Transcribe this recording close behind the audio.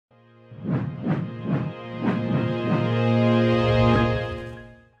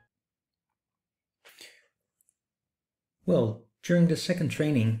Well, during the second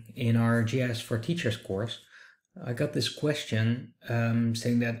training in our GIS for Teachers course, I got this question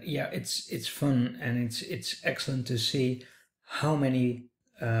saying that it's fun and it's excellent to see how many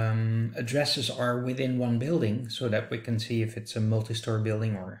addresses are within one building, so that we can see if it's a multi-story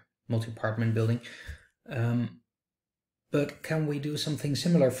building or multi-apartment building. But can we do something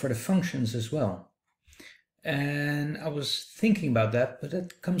similar for the functions as well? And I was thinking about that, but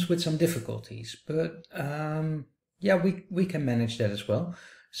it comes with some difficulties. But yeah, we can manage that as well.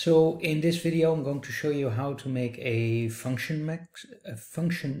 So in this video, I'm going to show you how to make a function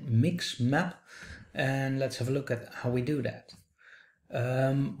mix map, and let's have a look at how we do that.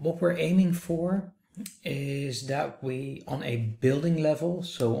 What we're aiming for is that we, on a building level,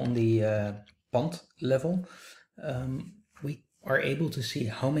 so on the pond level, we are able to see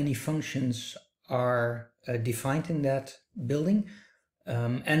how many functions are defined in that building,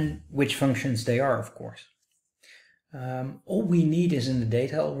 and which functions they are, of course. All we need is in the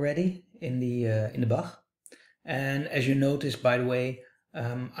data already in the bug. And as you notice, by the way,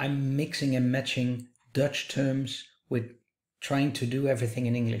 I'm mixing and matching Dutch terms with trying to do everything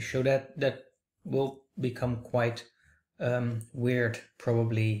in English, so that will become quite weird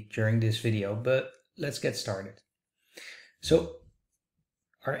probably during this video, but let's get started. So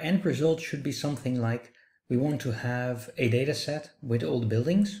our end result should be something like, we want to have a data set with all the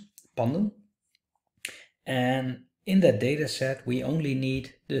buildings, panden, and in that data set we only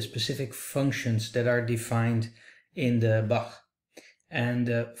need the specific functions that are defined in the bug. And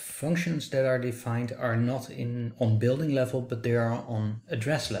the functions that are defined are not on building level, but they are on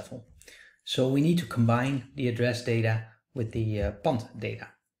address level. So we need to combine the address data with the pond data.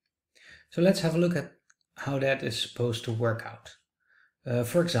 So let's have a look at how that is supposed to work out.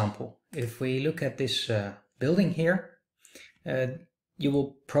 For example, if we look at this building here, you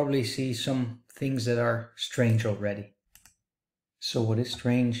will probably see some things that are strange already. So what is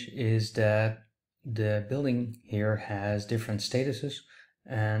strange is that the building here has different statuses,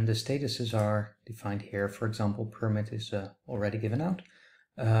 and the statuses are defined here. For example, permit is already given out,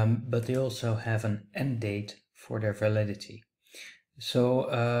 but they also have an end date for their validity. So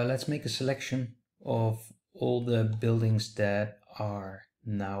let's make a selection of all the buildings that are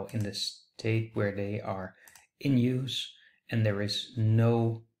now in the state where they are in use, and there is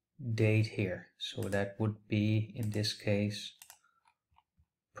no date here. So that would be, in this case,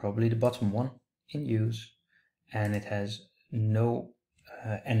 probably the bottom one, in use, and it has no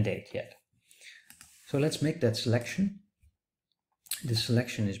end date yet. So let's make that selection. The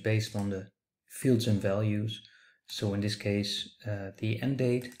selection is based on the fields and values. So in this case, the end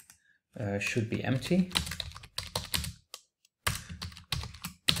date should be empty.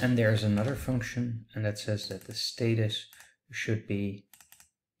 And there's another function, and that says that the status should be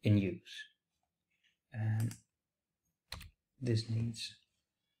in use. And this needs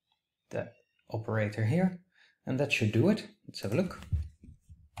that operator here, and that should do it. Let's have a look.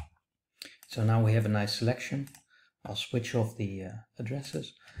 So now we have a nice selection. I'll switch off the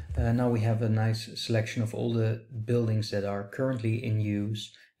addresses. Now we have a nice selection of all the buildings that are currently in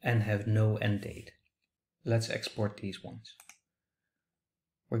use and have no end date. Let's export these ones.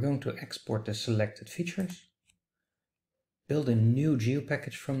 We're going to export the selected features, build a new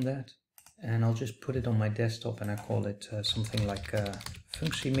geopackage from that, and I'll just put it on my desktop, and I call it something like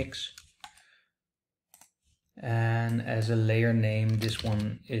functiemix. And as a layer name, this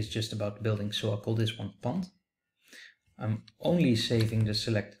one is just about the building, so I'll call this one pond. I'm only saving the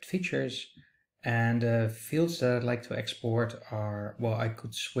selected features, and the fields that I'd like to export are, well, I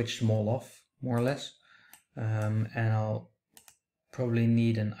could switch them all off, more or less, and I'll probably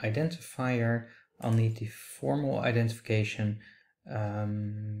need an identifier. I'll need the formal identification. I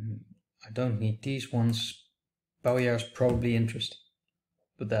don't need these ones. Bouwjaar is probably interesting,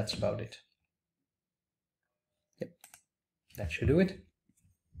 but that's about it. Yep, that should do it.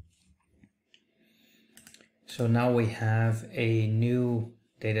 So now we have a new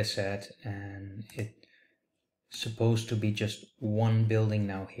data set, and it's supposed to be just one building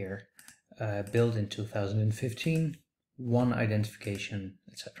now here, built in 2015, one identification,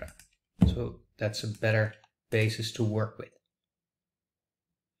 etc. So that's a better basis to work with.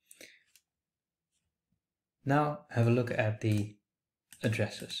 Now have a look at the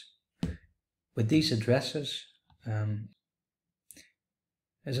addresses. With these addresses,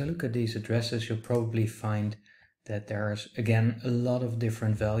 as I look at these addresses, you'll probably find that there's again a lot of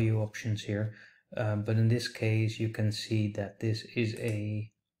different value options here, but in this case you can see that this is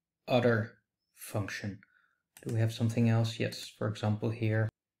a other function. Do we have something else? Yes, for example here,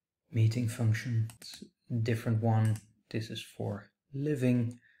 meeting function, it's a different one. This is for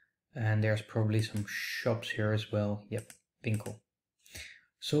living, and there's probably some shops here as well. Yep, winkel.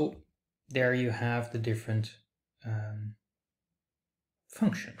 So there you have the different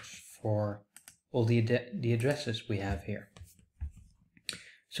functions for all the addresses we have here.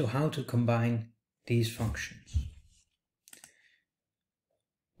 So how to combine these functions?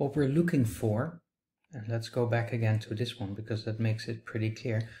 What we're looking for, and let's go back again to this one because that makes it pretty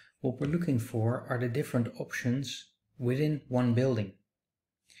clear. What we're looking for are the different options within one building.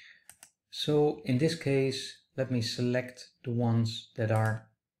 So in this case, let me select the ones that are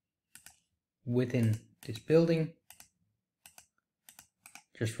within this building,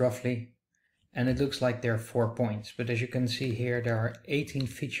 just roughly, and it looks like there are 4 points, but as you can see here, there are 18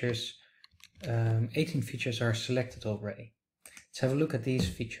 features. 18 features are selected already. Let's have a look at these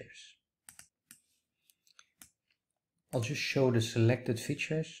features. I'll just show the selected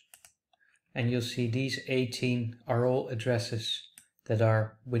features, and you'll see these 18 are all addresses that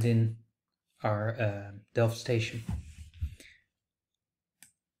are within our Delft station.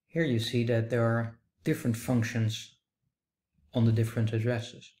 Here you see that there are different functions on the different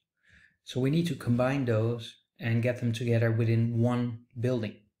addresses. So we need to combine those and get them together within one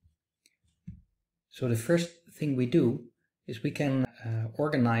building. So the first thing we do is we can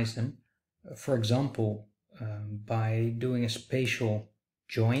organize them, for example, by doing a spatial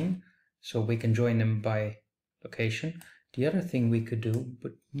join. So we can join them by location. The other thing we could do,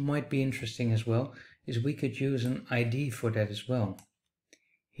 but might be interesting as well, is we could use an ID for that as well.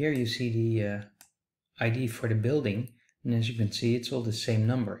 Here you see the ID for the building, and as you can see, it's all the same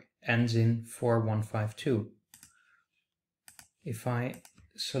number, ends in 4152. If I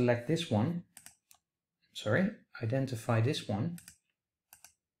select this one, identify this one,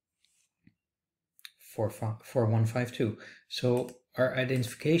 4152. So our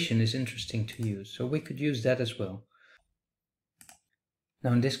identification is interesting to use, so we could use that as well.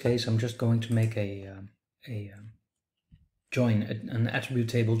 Now in this case, I'm just going to make a join, an attribute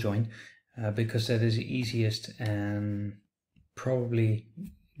table join, because that is the easiest and probably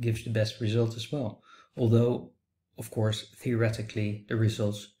gives the best result as well. Although, of course, theoretically, the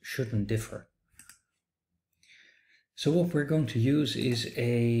results shouldn't differ. So what we're going to use is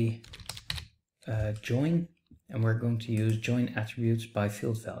a join, and we're going to use join attributes by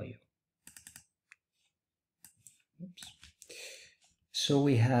field value. Oops. So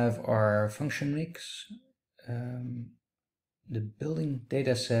we have our function mix, the building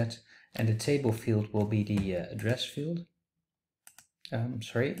data set, and the table field will be the address field.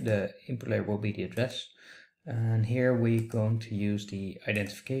 The input layer will be the address. And here we're going to use the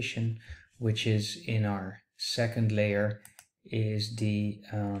identification, which is in our second layer, is the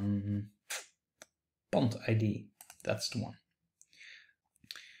pond ID. That's the one.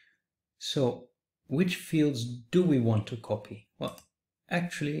 So which fields do we want to copy? Well,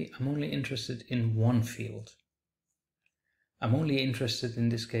 actually, I'm only interested in one field. I'm only interested in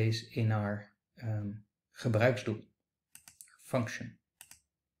this case in our gebruiksdoel function.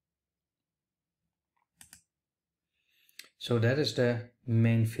 So that is the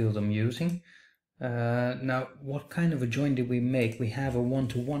main field I'm using. Now, what kind of a join did we make? We have a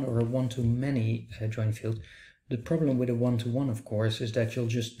one-to-one or a one-to-many join field. The problem with a one-to-one, of course, is that you'll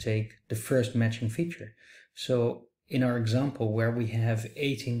just take the first matching feature. So in our example where we have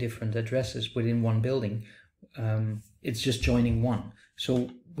 18 different addresses within one building, it's just joining one. So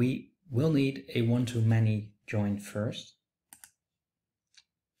we will need a one-to-many join first.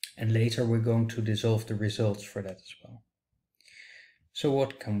 And later we're going to dissolve the results for that as well. So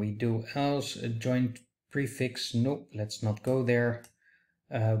what can we do else? A join prefix, nope, let's not go there.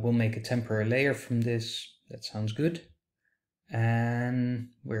 We'll make a temporary layer from this. That sounds good. And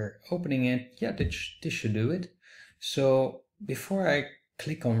we're opening it. Yeah, this should do it. So before I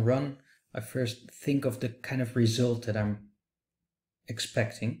click on run, I first think of the kind of result that I'm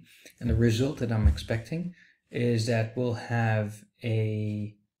expecting. And the result that I'm expecting is that we'll have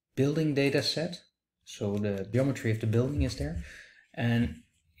a building data set. So the geometry of the building is there. And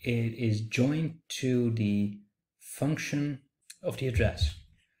it is joined to the function of the address.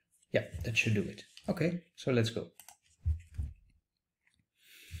 Yeah, that should do it. Okay, so let's go.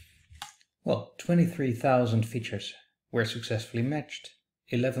 Well, 23,000 features were successfully matched.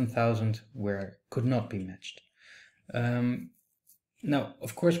 11,000 could not be matched. Now,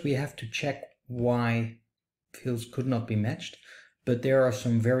 of course, we have to check why fields could not be matched, but there are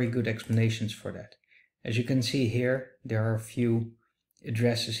some very good explanations for that. As you can see here, there are a few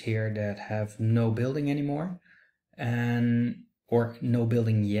addresses here that have no building anymore, or no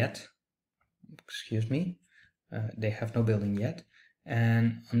building yet. Excuse me. They have no building yet.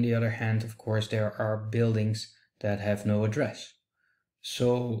 And on the other hand, of course, there are buildings that have no address.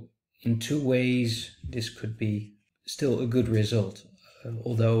 So in two ways, this could be still a good result,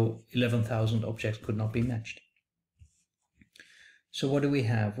 although 11,000 objects could not be matched. So what do we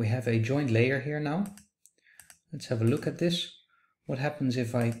have? We have a joint layer here now. Let's have a look at this. What happens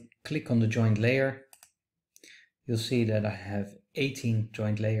if I click on the joint layer? You'll see that I have 18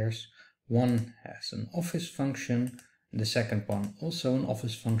 joint layers. One has an office function, the second one also an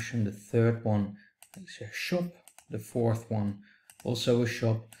office function, the third one is a shop, the fourth one also a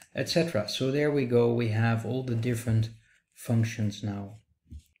shop, etc. So there we go, we have all the different functions now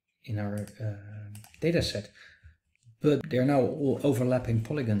in our data set. But they're now all overlapping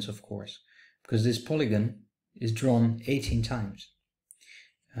polygons, of course, because this polygon is drawn 18 times.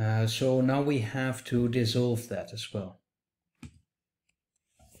 So now we have to dissolve that as well.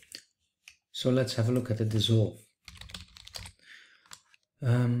 So let's have a look at the dissolve.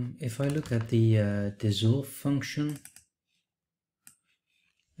 If I look at the dissolve function,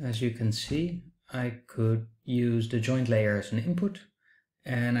 as you can see, I could use the joint layer as an input,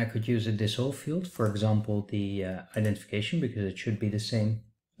 and I could use a dissolve field, for example the identification, because it should be the same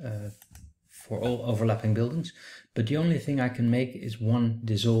for all overlapping buildings. But the only thing I can make is one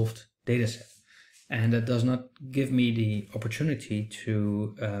dissolved dataset, and that does not give me the opportunity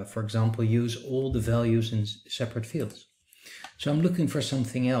to, for example, use all the values in separate fields. So I'm looking for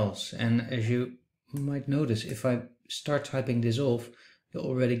something else, and as you might notice, if I start typing dissolve, you'll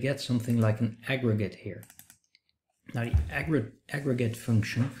already get something like an aggregate here. Now the aggregate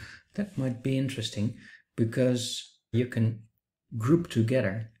function, that might be interesting because you can group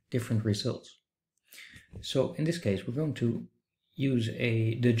together different results. So in this case, we're going to use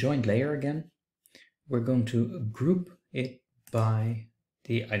the joint layer again. We're going to group it by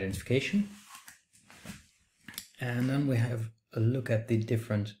the identification. And then we have a look at the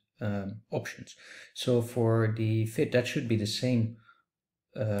different options. So for the fit, that should be the same.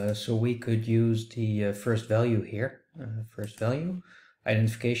 So we could use the first value here. First value.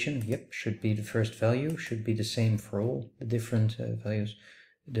 Identification, yep, should be the first value. Should be the same for all the different values.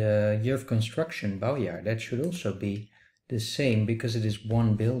 The year of construction, bouwjaar, that should also be the same because it is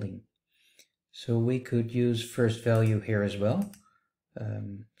one building. So we could use first value here as well.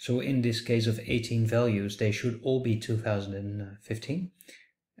 So in this case of 18 values, they should all be 2015.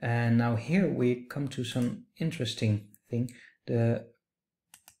 And now here we come to some interesting thing. The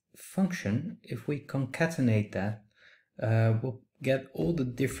function, if we concatenate that, we'll get all the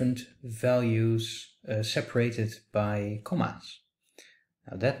different values separated by commas.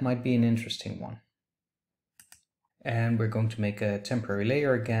 Now that might be an interesting one. And we're going to make a temporary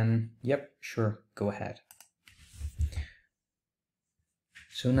layer again. Yep, sure, go ahead.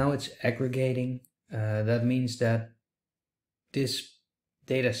 So now it's aggregating. That means that this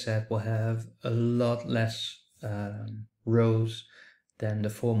data set will have a lot less rows than the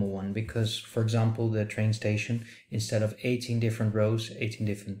former one, because, for example, the train station, instead of 18 different rows, 18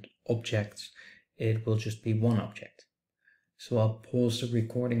 different objects, it will just be one object. So I'll pause the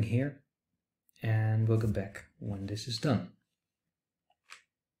recording here and we'll go back when this is done.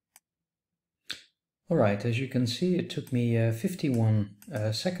 Alright, as you can see, it took me 51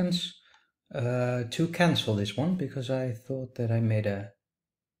 seconds to cancel this one, because I thought that I made a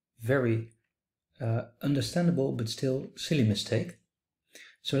very understandable but still silly mistake.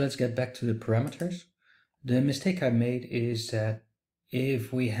 So let's get back to the parameters. The mistake I made is that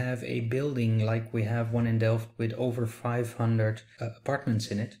if we have a building like we have one in Delft with over 500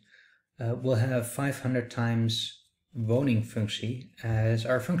 apartments in it, we'll have 500 times woningfunctie as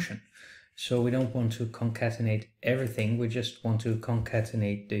our function. So we don't want to concatenate everything, we just want to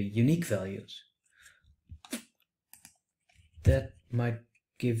concatenate the unique values. That might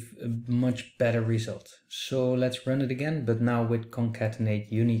give a much better result. So let's run it again, but now with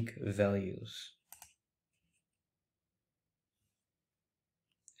concatenate unique values.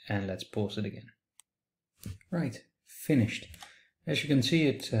 And let's pause it again. Right, finished. As you can see,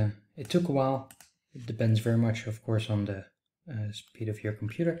 it took a while. It depends very much, of course, on the speed of your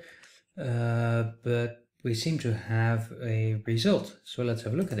computer. But we seem to have a result. So let's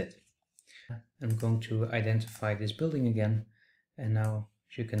have a look at it. I'm going to identify this building again. And now,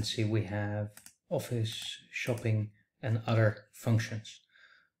 as you can see, we have office, shopping, and other functions.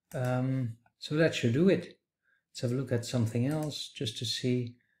 So that should do it. Let's have a look at something else just to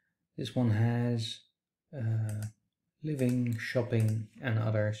see. This one has living, shopping, and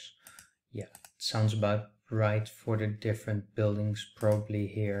others. Yeah, it sounds about right for the different buildings, probably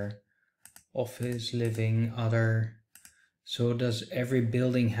here. Office, living, other. So does every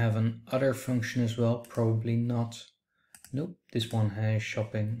building have an other function as well? Probably not. Nope, this one has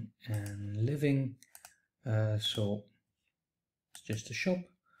shopping and living. So it's just a shop,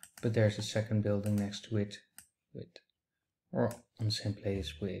 but there's a second building next to it with, or on the same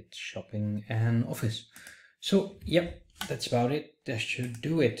place with shopping and office. So yep, that's about it. That should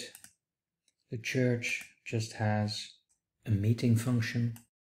do it. The church just has a meeting function.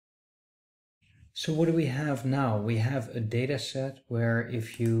 So what do we have now? We have a data set where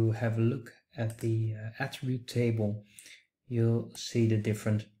if you have a look at the attribute table, you'll see the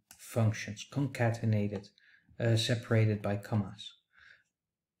different functions concatenated, separated by commas.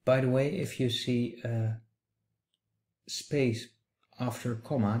 By the way, if you see a space after a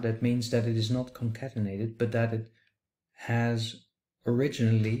comma, that means that it is not concatenated, but that it has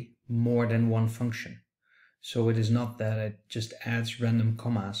originally more than one function. So it is not that it just adds random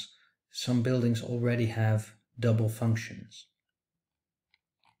commas. Some buildings already have double functions.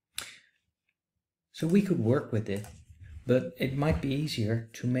 So we could work with it, but it might be easier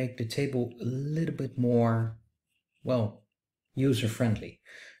to make the table a little bit more, well, user-friendly.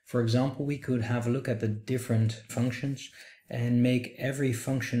 For example, we could have a look at the different functions and make every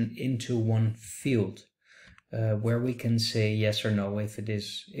function into one field where we can say yes or no if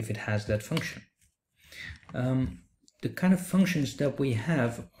it has that function. The kind of functions that we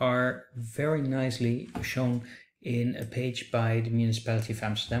have are very nicely shown in a page by the municipality of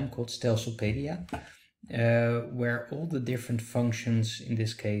Amsterdam called Stelselpedia, where all the different functions in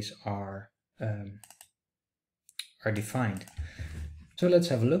this case are defined. So let's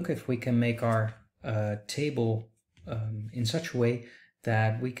have a look if we can make our table in such a way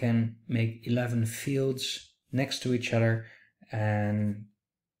that we can make 11 fields next to each other, and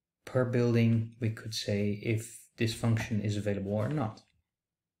per building we could say if this function is available or not.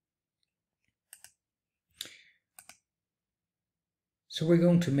 So we're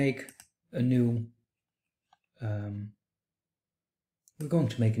going to make a new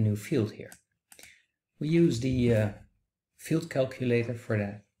field here. We use the field calculator for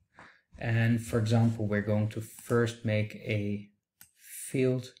that, and for example we're going to first make a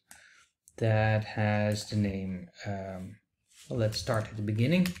field that has the name, well, let's start at the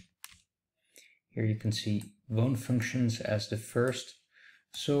beginning. Here you can see woonfunctions as the first,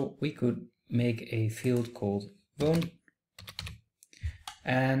 so we could make a field called woon,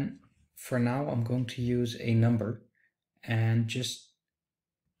 and for now I'm going to use a number, and just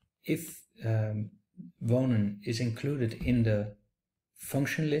if wonen is included in the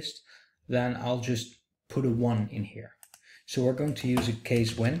function list, then I'll just put a 1 in here. So we're going to use a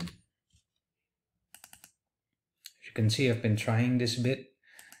case when. As you can see, I've been trying this a bit,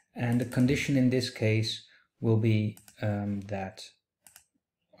 and the condition in this case will be that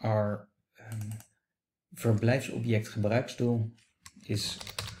our verblijfsobject gebruiksdoel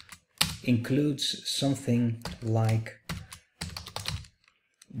includes something like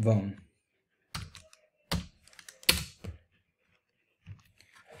woon.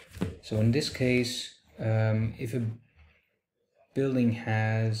 So in this case, if a building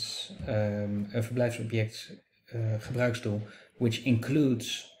has a verblijfsobject gebruiksdoel which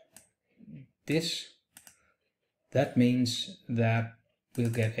includes this, that means that we'll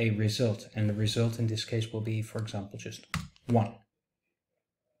get a result, and the result in this case will be, for example, just 1.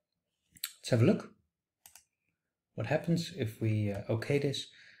 Let's have a look what happens if we OK this.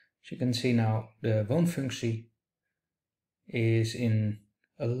 As you can see now, the woonfunctie is in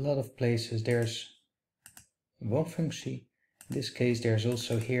a lot of places. There's a woonfunctie. In this case there's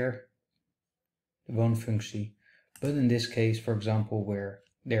also here the woonfunctie, but in this case, for example, where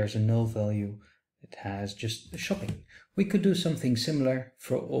there's a null value, it has just shopping. We could do something similar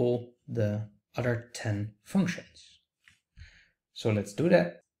for all the other 10 functions. So let's do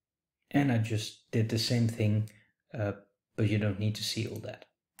that. And I just did the same thing, but you don't need to see all that.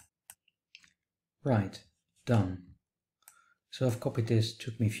 Right, done. So I've copied this,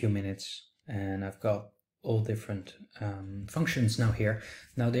 took me a few minutes, and I've got all different functions now here.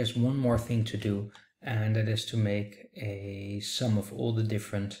 Now there's one more thing to do, and that is to make a sum of all the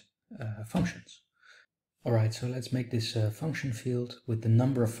different functions. Alright, so let's make this function field with the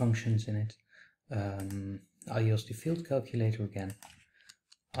number of functions in it. I'll use the field calculator again.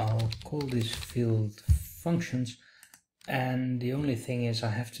 I'll call this field functions, and the only thing is I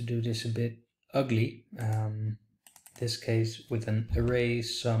have to do this a bit ugly. In this case with an array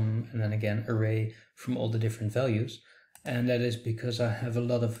sum, and then again array from all the different values, and that is because I have a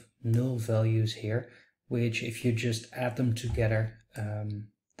lot of null values here, which if you just add them together,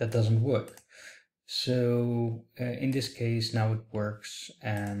 that doesn't work. So in this case now it works,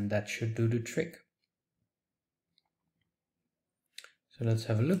 and that should do the trick. So let's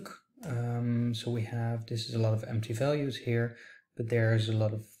have a look. So we have, this is a lot of empty values here, but there's a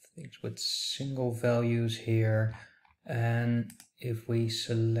lot of things with single values here. And if we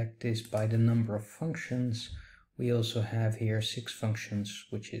select this by the number of functions, we also have here 6 functions,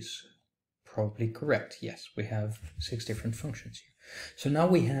 which is probably correct. Yes, we have 6 different functions here. So now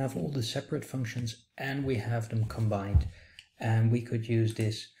we have all the separate functions and we have them combined, and we could use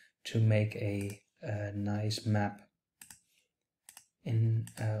this to make a nice map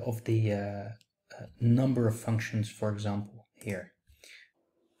of the number of functions, for example, here.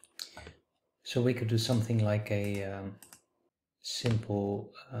 So we could do something like a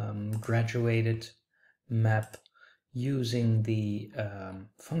simple graduated map using the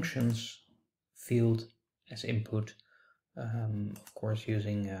functions field as input, of course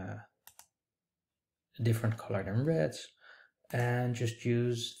using a different color than reds, and just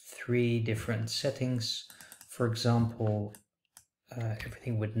use 3 different settings. For example,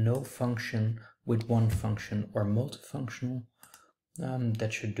 everything with no function, with 1 function, or multifunctional.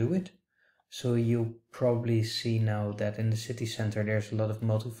 That should do it. So you probably see now that in the city center there's a lot of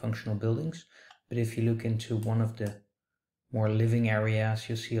multifunctional buildings, but if you look into one of the more living areas,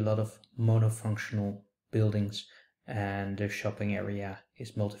 you'll see a lot of monofunctional buildings, and the shopping area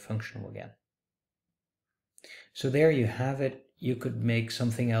is multifunctional again. So there you have it. You could make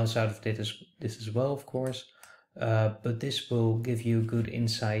something else out of this as well, of course, but this will give you good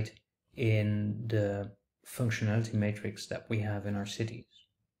insight in the functionality matrix that we have in our cities.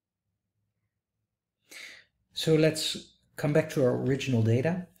 So let's come back to our original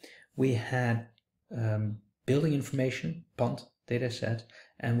data. We had building information, pand data set,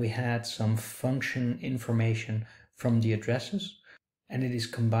 and we had some function information from the addresses, and it is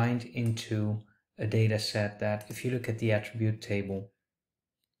combined into a data set that, if you look at the attribute table,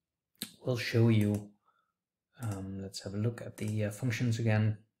 will show you, let's have a look at the functions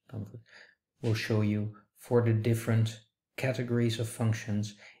again, will show you for the different categories of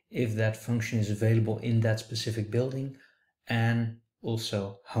functions if that function is available in that specific building, and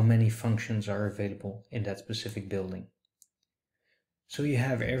also how many functions are available in that specific building. So you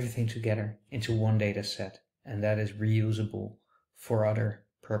have everything together into one data set, and that is reusable for other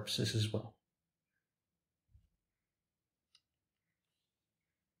purposes as well.